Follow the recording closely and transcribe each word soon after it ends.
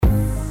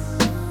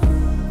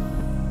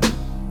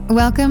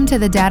Welcome to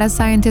the Data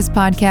Scientist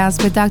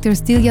Podcast with Dr.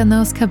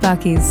 Stylianos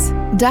Kabakis.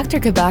 Dr.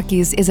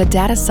 Kabakis is a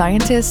data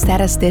scientist,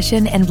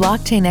 statistician, and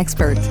blockchain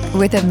expert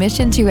with a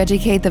mission to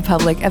educate the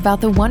public about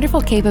the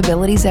wonderful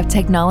capabilities of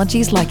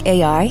technologies like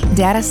AI,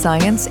 data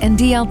science, and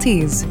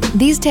DLTs.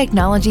 These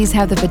technologies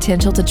have the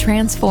potential to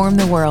transform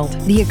the world,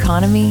 the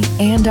economy,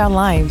 and our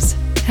lives.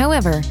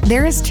 However,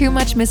 there is too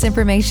much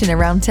misinformation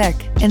around tech,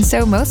 and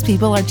so most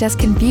people are just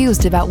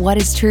confused about what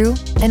is true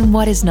and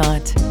what is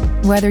not.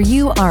 Whether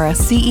you are a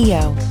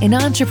CEO, an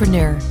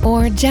entrepreneur,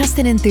 or just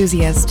an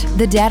enthusiast,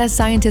 the Data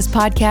Scientist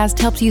Podcast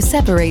helps you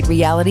separate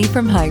reality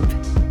from hype.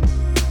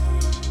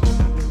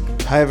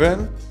 Hi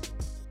everyone.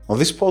 On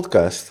this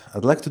podcast,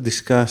 I'd like to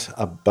discuss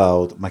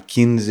about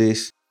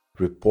McKinsey's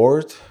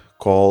report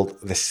called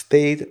The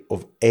State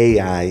of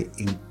AI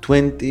in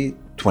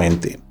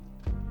 2020.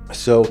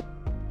 So,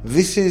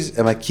 this is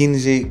a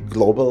McKinsey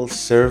global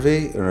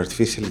survey on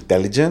artificial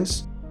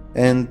intelligence.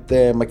 And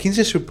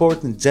McKinsey's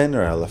report in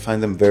general, I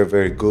find them very,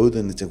 very good,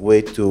 and it's a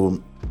way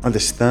to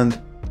understand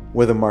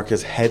where the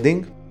market's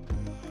heading.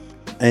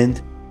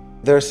 And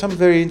there are some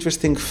very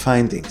interesting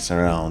findings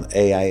around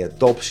AI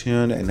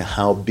adoption and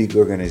how big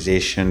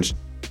organizations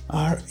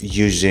are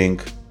using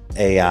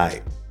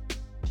AI.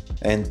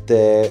 And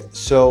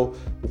so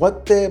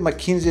what the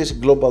McKinsey's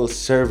global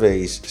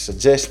survey is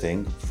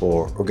suggesting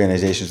for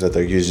organizations that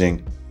are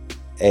using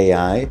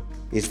AI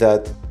is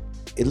that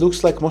it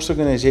looks like most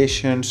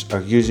organizations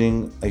are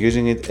using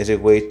it as a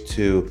way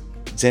to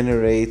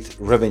generate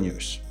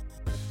revenues.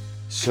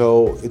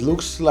 So it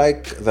looks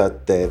like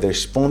that the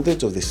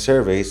respondents of this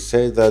survey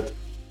said that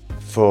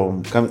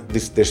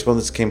the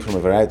respondents came from a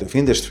variety of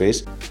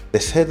industries. They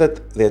said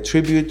that they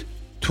attribute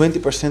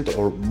 20%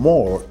 or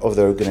more of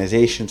their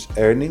organization's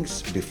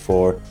earnings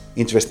before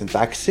interest and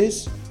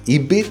taxes,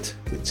 EBIT,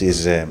 which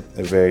is a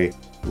very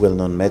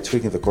well-known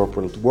metric in the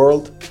corporate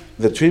world.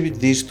 They attribute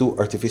these to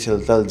artificial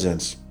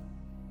intelligence.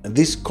 And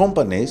these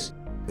companies,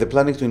 they're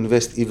planning to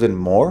invest even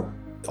more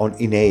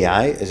in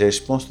AI as a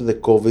response to the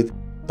COVID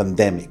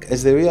pandemic,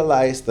 as they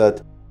realize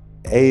that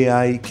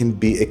AI can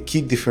be a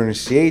key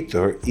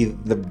differentiator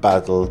in the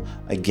battle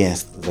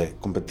against the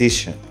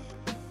competition.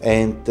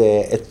 And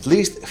at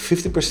least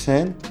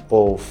 50%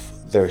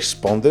 of the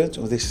respondents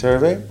of this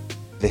survey,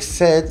 they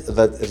said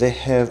that they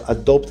have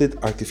adopted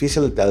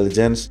artificial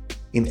intelligence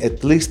in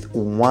at least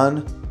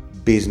one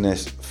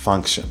business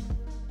function.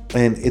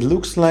 And it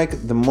looks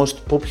like the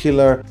most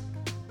popular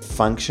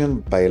function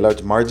by a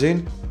large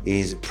margin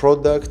is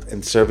product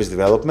and service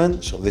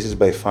development. So this is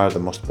by far the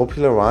most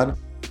popular one.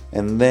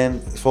 And then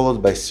followed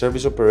by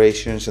service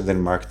operations and then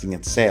marketing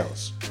and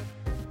sales.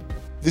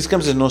 This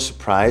comes as no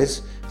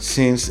surprise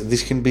since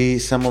this can be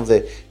some of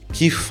the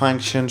key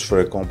functions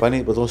for a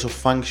company, but also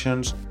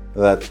functions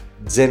that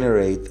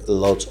generate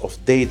lots of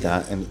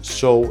data. And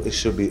so it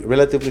should be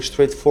relatively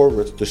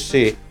straightforward to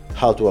see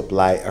how to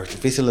apply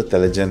artificial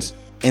intelligence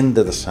and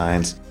data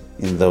science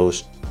in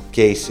those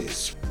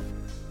cases.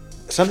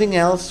 Something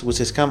else which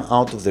has come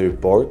out of the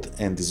report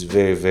and is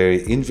very,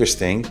 very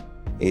interesting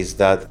is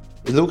that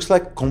it looks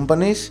like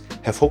companies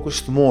have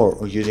focused more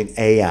on using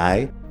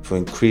AI for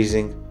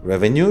increasing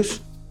revenues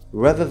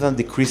rather than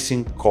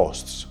decreasing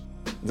costs.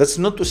 That's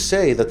not to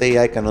say that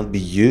AI cannot be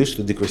used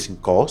to decreasing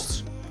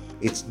costs.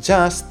 It's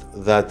just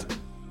that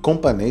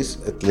companies,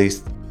 at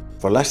least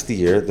for last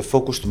year, they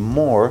focused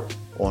more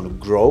on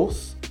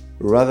growth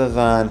rather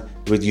than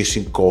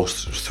reducing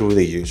costs through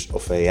the use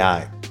of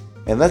AI.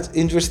 And that's an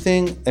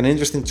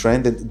interesting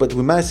trend, but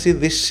we might see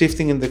this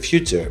shifting in the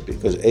future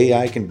because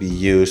AI can be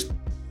used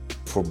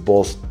for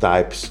both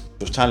types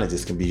of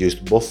challenges. It can be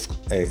used both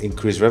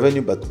increase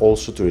revenue but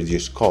also to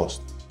reduce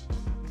cost.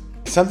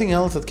 Something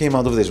else that came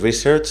out of this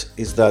research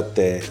is that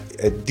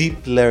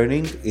deep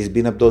learning is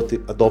being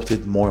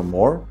adopted more and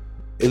more.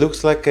 It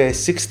looks like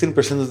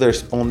 16% of the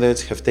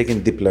respondents have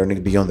taken deep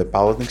learning beyond the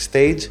piloting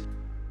stage.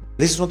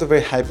 This is not a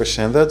very high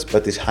percentage,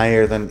 but it's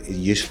higher than it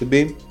used to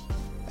be.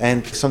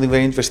 And something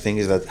very interesting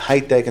is that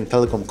high-tech and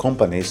telecom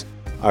companies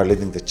are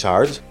leading the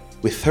charge,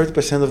 with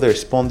 30% of the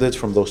respondents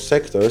from those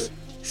sectors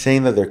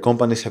saying that their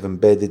companies have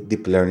embedded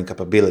deep learning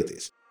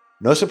capabilities.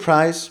 No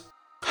surprise,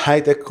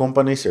 high-tech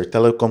companies or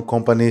telecom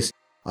companies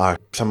are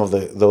some of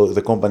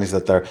the companies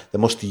that are the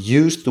most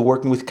used to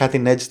working with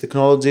cutting-edge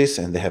technologies,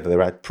 and they have the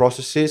right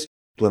processes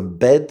to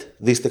embed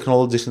these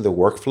technologies in the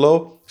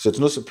workflow. So it's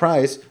no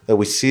surprise that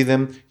we see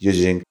them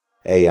using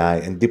AI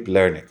and deep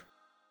learning.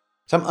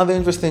 Some other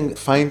interesting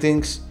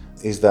findings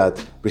is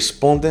that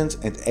respondents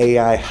and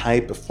AI high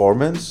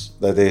performance,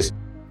 that is,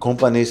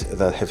 companies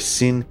that have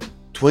seen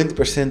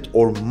 20%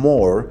 or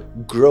more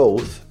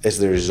growth as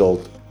the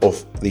result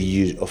of the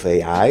use of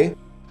AI,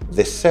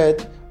 they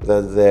said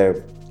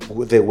that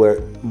they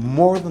were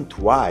more than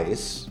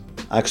twice,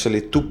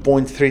 actually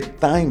 2.3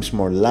 times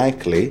more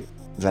likely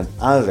than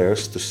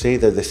others to say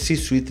that the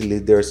C-suite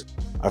leaders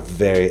are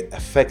very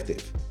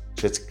effective.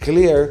 So it's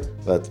clear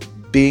that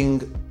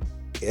being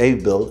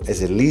able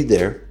as a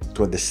leader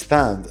to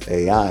understand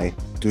AI,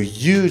 to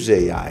use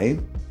AI,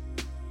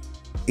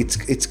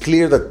 it's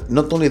clear that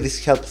not only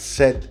this helps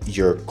set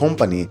your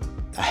company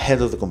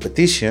ahead of the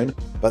competition,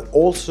 but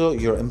also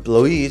your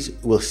employees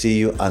will see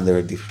you under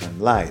a different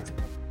light.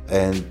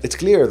 And it's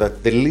clear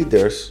that the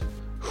leaders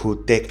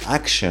who take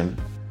action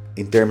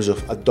in terms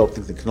of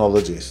adopting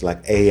technologies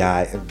like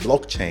AI and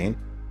blockchain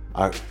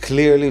are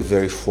clearly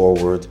very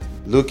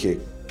forward-looking.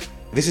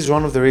 This is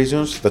one of the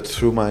reasons that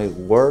through my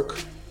work,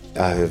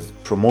 I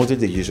have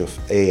promoted the use of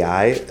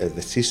AI at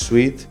the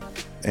C-suite,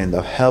 and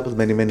I've helped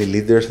many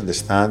leaders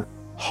understand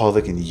how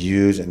they can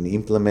use and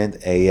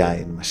implement AI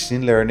and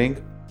machine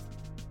learning.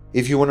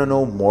 If you want to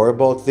know more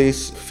about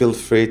this, feel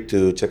free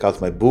to check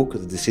out my book,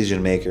 The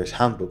Decision Maker's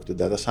Handbook to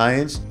Data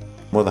Science.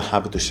 I'm more than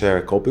happy to share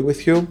a copy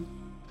with you.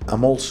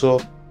 I'm also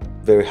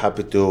very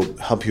happy to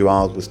help you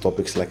out with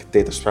topics like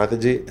data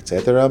strategy,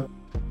 etc.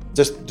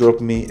 Just drop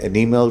me an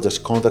email,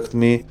 just contact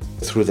me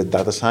through The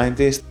Data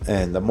Scientist,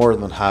 and I'm more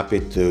than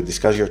happy to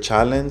discuss your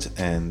challenge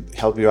and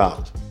help you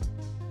out.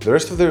 The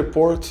rest of the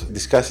report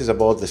discusses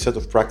about the set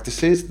of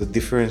practices that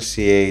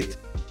differentiate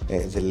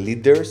the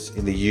leaders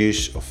in the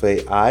use of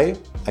AI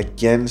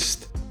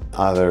against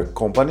other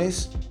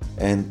companies.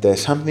 And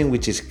something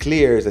which is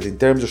clear is that in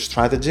terms of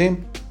strategy,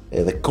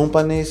 the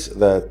companies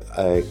that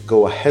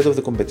go ahead of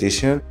the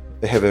competition,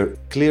 they have a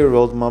clear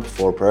roadmap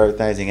for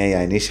prioritizing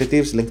AI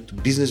initiatives linked to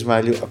business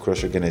value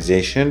across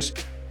organizations,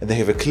 and they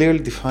have a clearly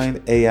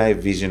defined AI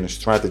vision and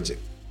strategy.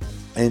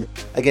 And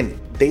again,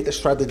 data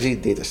strategy,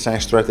 data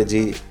science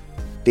strategy,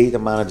 data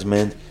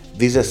management,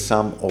 these are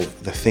some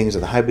of the things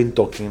that I've been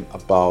talking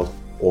about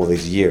all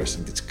these years.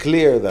 And it's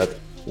clear that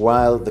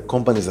while the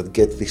companies that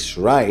get this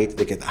right,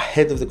 they get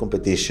ahead of the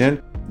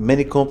competition,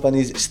 many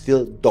companies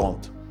still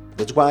don't.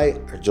 That's why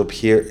our job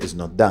here is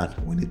not done.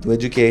 We need to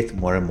educate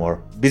more and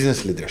more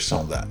business leaders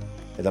on that.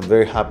 And I'm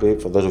very happy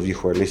for those of you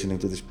who are listening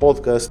to this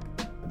podcast,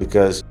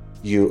 because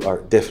you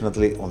are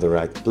definitely on the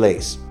right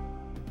place.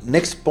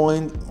 Next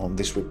point on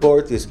this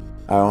report is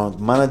around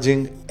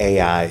managing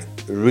AI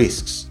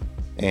risks.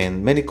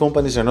 And many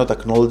companies are not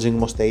acknowledging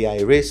most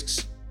AI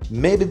risks,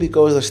 maybe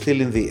because they're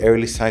still in the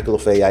early cycle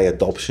of AI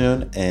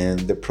adoption, and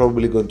they're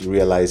probably going to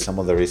realize some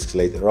of the risks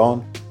later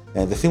on.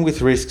 And the thing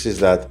with risks is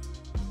that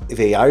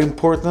they are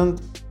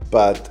important,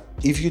 but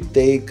if you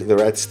take the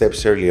right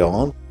steps early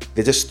on,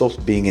 they just stop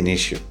being an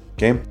issue,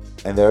 okay?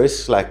 And there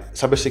is like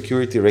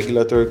cybersecurity,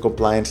 regulatory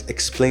compliance,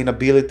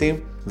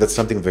 explainability. That's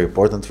something very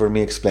important for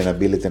me,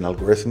 explainability and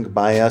algorithmic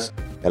bias.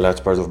 A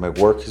large part of my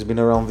work has been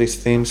around these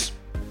themes.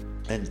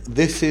 And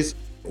this is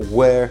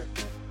where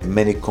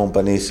many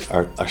companies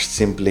are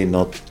simply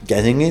not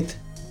getting it.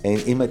 And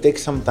it might take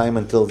some time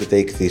until they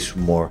take this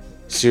more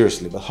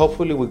seriously, but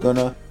hopefully we're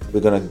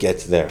gonna get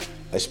there.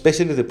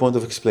 Especially the point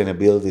of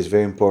explainability is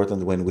very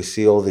important when we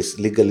see all these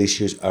legal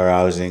issues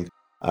arising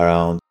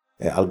around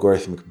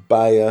algorithmic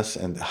bias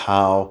and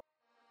how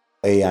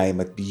AI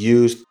might be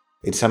used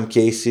in some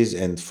cases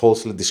and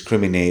falsely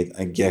discriminate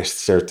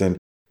against certain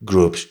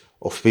groups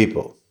of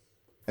people.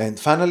 And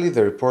finally,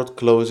 the report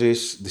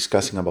closes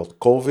discussing about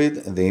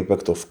COVID and the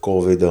impact of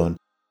COVID on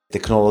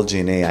technology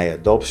and AI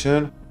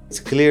adoption. It's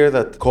clear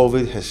that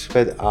COVID has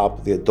sped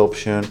up the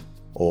adoption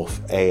of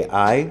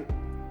AI.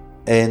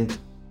 And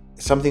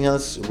something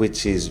else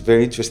which is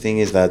very interesting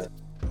is that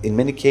in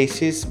many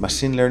cases,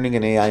 machine learning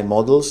and AI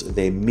models,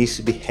 they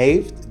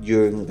misbehaved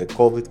during the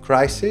COVID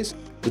crisis,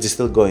 which is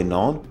still going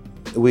on,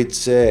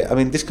 which,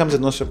 this comes as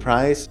no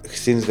surprise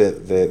since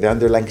the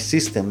underlying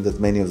system that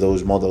many of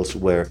those models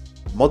were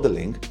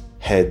modeling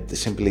had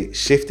simply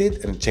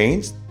shifted and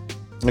changed.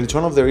 And it's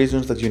one of the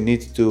reasons that you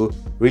need to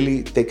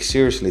really take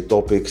seriously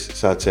topics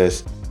such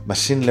as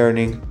machine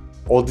learning,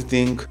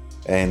 auditing,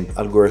 and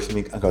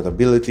algorithmic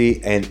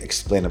accountability and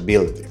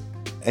explainability.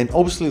 And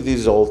obviously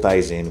this all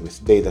ties in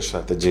with data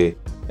strategy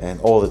and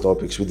all the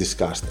topics we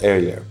discussed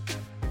earlier.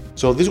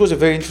 So this was a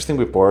very interesting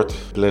report,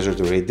 pleasure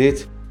to read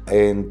it.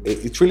 And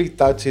it really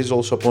touches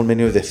also upon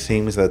many of the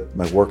themes that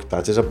my work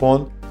touches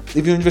upon.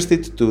 If you're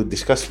interested to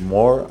discuss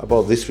more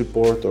about this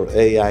report or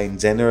AI in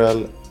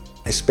general,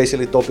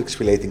 especially topics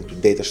relating to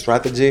data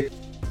strategy,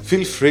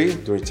 feel free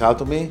to reach out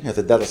to me at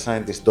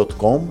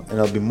thedatascientist.com and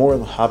I'll be more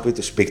than happy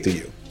to speak to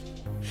you.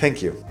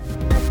 Thank you.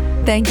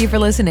 Thank you for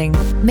listening.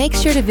 Make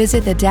sure to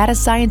visit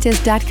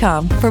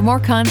thedatascientist.com for more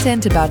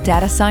content about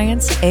data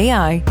science,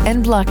 AI,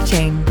 and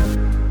blockchain.